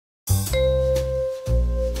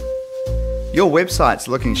Your website's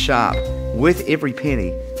looking sharp, worth every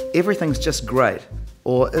penny. Everything's just great.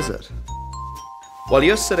 Or is it? While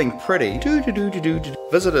you're sitting pretty,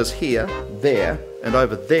 visitors here, there, and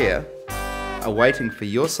over there are waiting for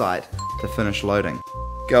your site to finish loading.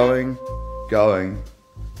 Going,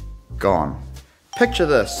 gone. Picture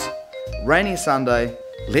this. Rainy Sunday,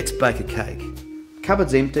 let's bake a cake.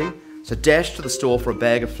 Cupboard's empty, so dash to the store for a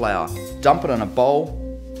bag of flour. Dump it in a bowl.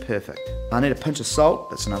 Perfect. I need a pinch of salt.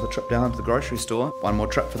 That's another trip down to the grocery store. One more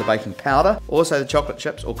trip for the baking powder. Also the chocolate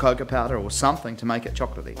chips or cocoa powder or something to make it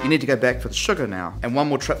chocolatey. You need to go back for the sugar now. And one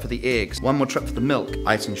more trip for the eggs. One more trip for the milk.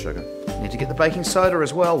 Icing sugar. You need to get the baking soda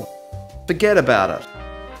as well. Forget about it.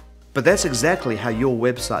 But that's exactly how your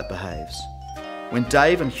website behaves. When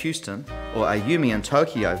Dave in Houston or Ayumi in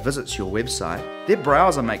Tokyo visits your website, their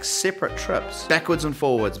browser makes separate trips, backwards and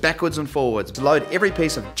forwards, load every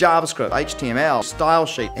piece of JavaScript, HTML, style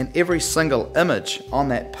sheet, and every single image on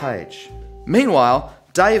that page. Meanwhile,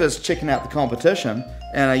 Dave is checking out the competition,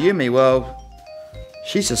 and Ayumi, well,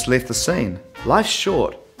 she's just left the scene. Life's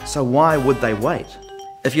short, so why would they wait?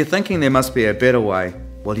 If you're thinking there must be a better way,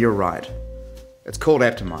 well, you're right. It's called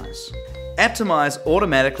Optimize. Optimize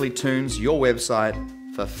automatically tunes your website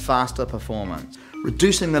for faster performance,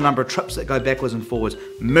 reducing the number of trips that go backwards and forwards,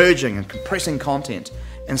 merging and compressing content,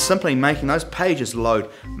 and simply making those pages load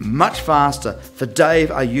much faster for Dave,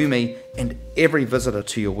 Ayumi, and every visitor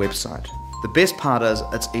to your website. The best part is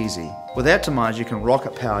it's easy. With Optimize, you can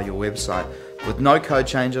rocket power your website with no code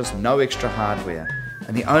changes, no extra hardware,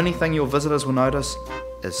 and the only thing your visitors will notice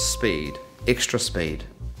is speed, extra speed.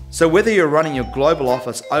 So whether you're running your global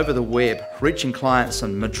office over the web, reaching clients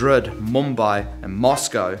in Madrid, Mumbai, and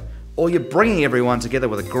Moscow, or you're bringing everyone together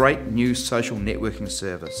with a great new social networking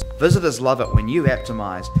service, visitors love it when you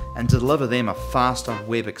optimize and deliver them a faster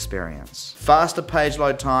web experience. Faster page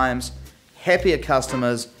load times, happier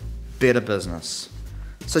customers, better business.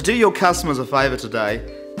 So do your customers a favor today,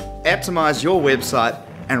 optimize your website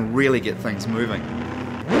and really get things moving.